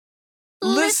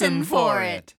Listen for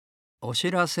it! お知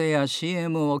らせや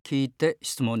CM を聞いて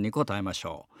質問に答えまし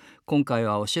ょう。今回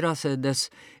はお知らせです。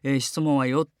質問は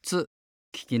4つ。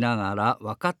聞きながら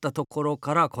分かったところ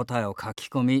から答えを書き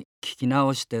込み、聞き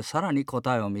直してさらに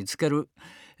答えを見つける。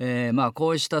こ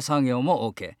うした作業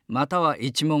も OK。または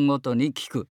1問ごとに聞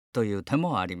くという手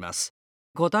もあります。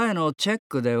答えのチェッ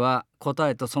クでは答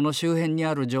えとその周辺に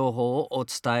ある情報をお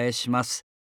伝えします。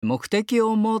目的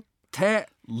を持って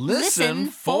Listen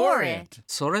for it!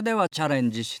 それではチャレ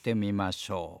ンジしてみまし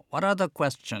ょう。What are the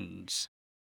questions?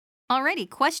 Alrighty,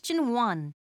 question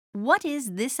 1. What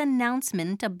is this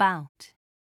announcement about?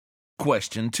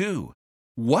 Question 2.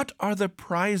 What are the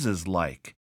prizes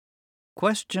like?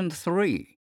 Question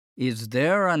 3. Is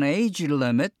there an age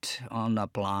limit on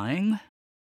applying?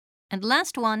 And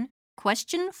last one,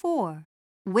 question 4.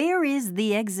 Where is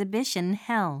the exhibition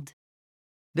held?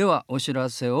 ではお知ら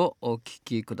せをお聞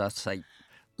きください。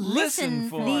Listen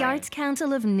for The it! Arts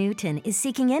Council of Newton is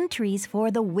seeking entries for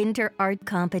the Winter Art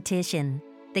Competition.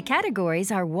 The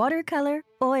categories are watercolor,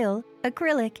 oil,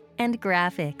 acrylic, and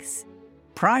graphics.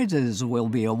 Prizes will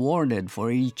be awarded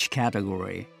for each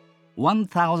category.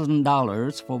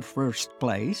 $1,000 for first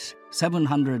place,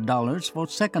 $700 for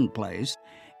second place,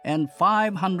 and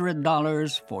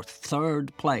 $500 for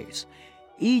third place.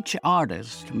 Each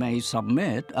artist may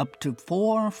submit up to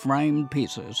 4 framed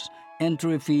pieces.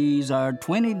 Entry fees are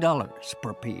 $20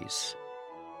 per piece.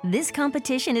 This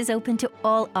competition is open to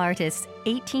all artists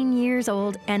 18 years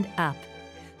old and up.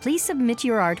 Please submit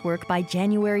your artwork by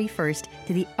January 1st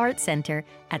to the Art Center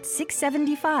at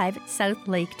 675 South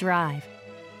Lake Drive.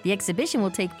 The exhibition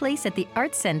will take place at the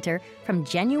Art Center from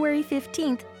January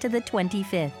 15th to the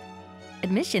 25th.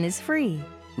 Admission is free.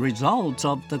 Results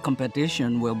of the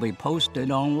competition will be posted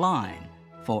online.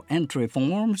 For entry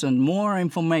forms and more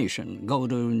information, go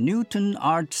to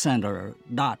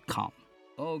newtonartcenter.com.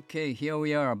 Okay, here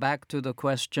we are, back to the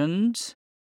questions.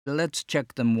 Let's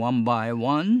check them one by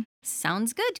one.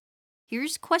 Sounds good.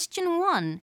 Here's question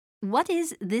 1. What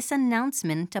is this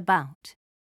announcement about?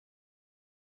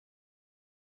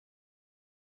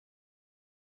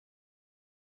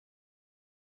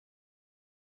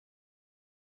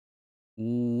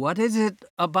 What is it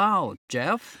about,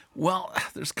 Jeff? Well,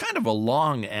 there's kind of a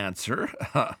long answer.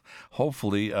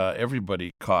 Hopefully,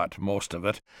 everybody caught most of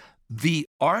it. The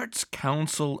Arts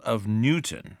Council of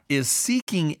Newton is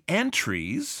seeking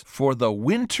entries for the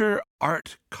Winter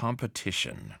Art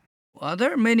Competition. Are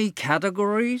there many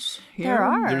categories here? There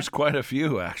are. There's quite a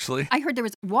few, actually. I heard there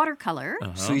was watercolor,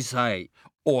 水彩、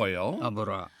 Oil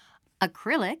油、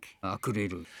 acrylic, アクリ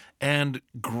ル、 and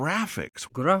graphics.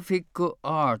 グラフィック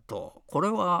アート。これ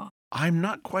は I'm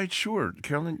not quite sure.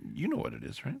 Carolyn, you know what it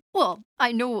is, right? Well,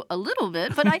 I know a little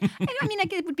bit, but I mean, I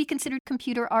guess it would be considered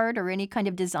computer art or any kind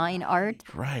of design art.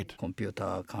 Right. コンピュー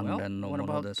ター関連のも What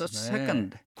の about ですね。 the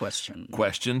second question.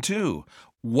 Question 2.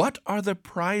 What are the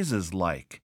prizes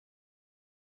like?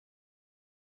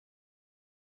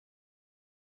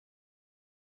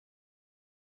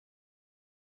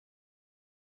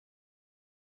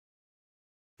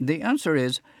 The answer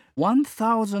is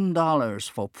 $1,000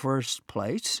 for first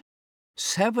place,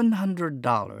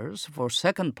 $700 for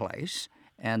second place,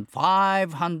 and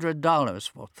 $500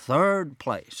 for third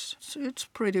place. So it's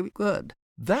pretty good.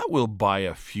 That will buy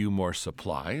a few more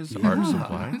supplies, art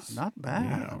supplies. Not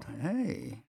bad.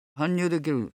 Hey. 搬入でき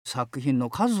る作品の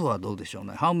数はどうでしょう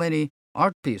ね? How many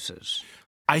art pieces?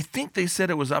 I think they said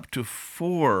it was up to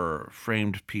 4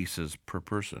 framed pieces per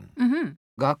person. Mm-hmm.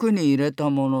 額に入れた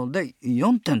もので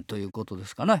4点ということで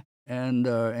すかね。And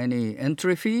any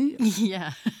entry fee?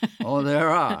 Yeah. Oh, there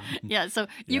are. Yeah, so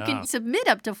you Yeah. can submit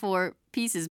up to 4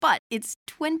 pieces, but it's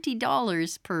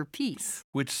 $20 per piece.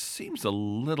 Which seems a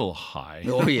little high.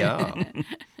 Oh, yeah.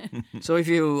 So if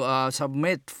you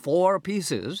submit 4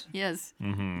 pieces, Yes.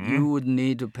 you would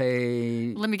need to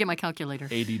pay... Let me get my calculator.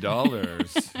 $80.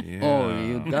 Yeah. Oh,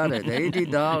 you got it.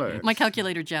 $80. My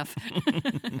calculator, Jeff.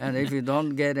 And if you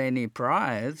don't get any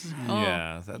prize...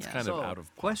 Yeah, that's yeah. kind So, of out of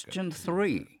pocket. question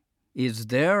 3. Is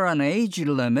there an age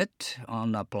limit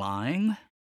on applying?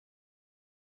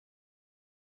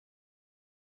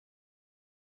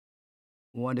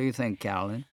 What do you think,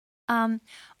 Carolyn?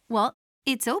 Well,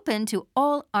 it's open to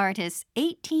all artists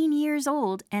 18 years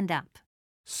old and up.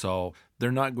 So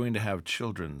they're not going to have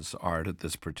children's art at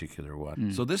this particular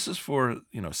one. So this is for,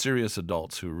 serious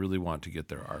adults who really want to get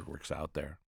their artworks out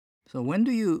there. So when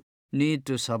do you need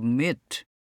to submit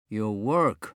your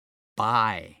work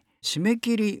by? 締め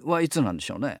切りはいつなんで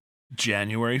しょうね?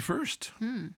 January 1st.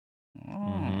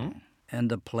 And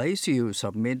the place you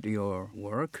submit your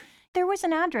work? There was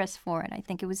an address for it. I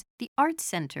think it was the Art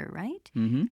Center, right?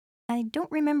 Mm-hmm. I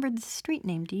don't remember the street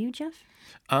name. Do you, Jeff?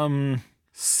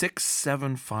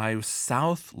 675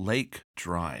 South Lake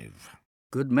Drive.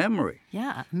 Good memory.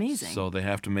 Yeah, amazing. So they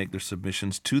have to make their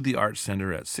submissions to the Art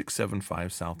Center at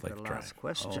 675 South Lake The Drive. last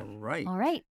question. Oh. All All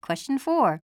right, question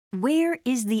 4. Where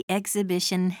is the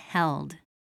exhibition held?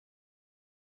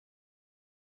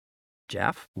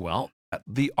 Jeff? Well, at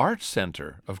the Art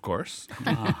Center, of course.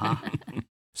 Uh-huh.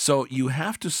 So you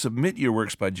have to submit your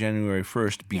works by January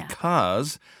 1st Yeah.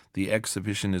 because the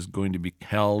exhibition is going to be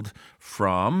held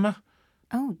from...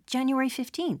 Oh, January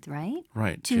 15th, right?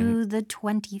 Right. To the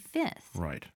 25th.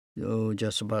 Right. Oh,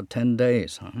 just about 10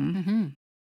 days, huh? Mm-hmm.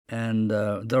 And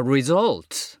the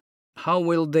results, how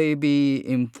will they be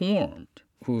informed?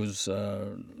 Who's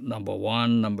number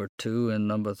 1, number 2, and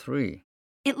number 3?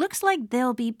 It looks like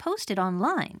they'll be posted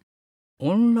online.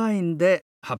 オンラインで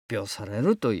発表され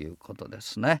るということで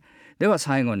すね。では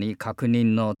最後に確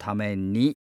認のため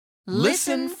に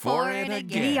Listen for it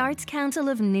again. The Arts Council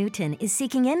of Newton is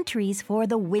seeking entries for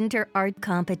the Winter Art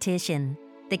Competition.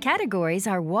 The categories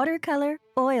are watercolor,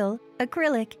 oil,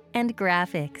 acrylic, and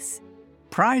graphics.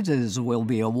 Prizes will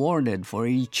be awarded for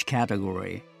each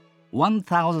category.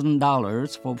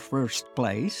 $1,000 for first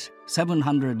place,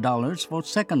 $700 for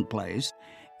second place,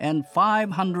 and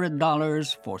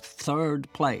 $500 for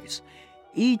third place.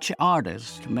 Each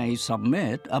artist may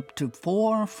submit up to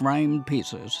 4 framed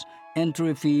pieces.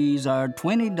 Entry fees are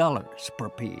 $20 per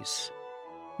piece.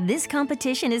 This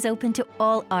competition is open to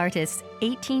all artists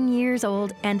 18 years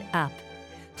old and up.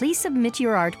 Please submit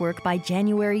your artwork by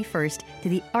January 1st to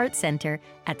the Art Center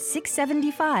at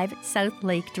 675 South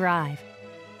Lake Drive.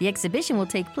 The exhibition will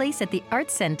take place at the Art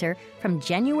Center from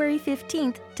January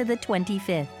 15th to the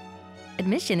 25th.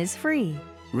 Admission is free.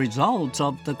 Results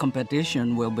of the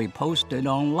competition will be posted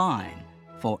online.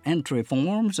 For entry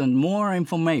forms and more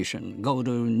information, go to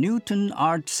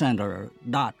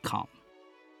newtonartcenter.com.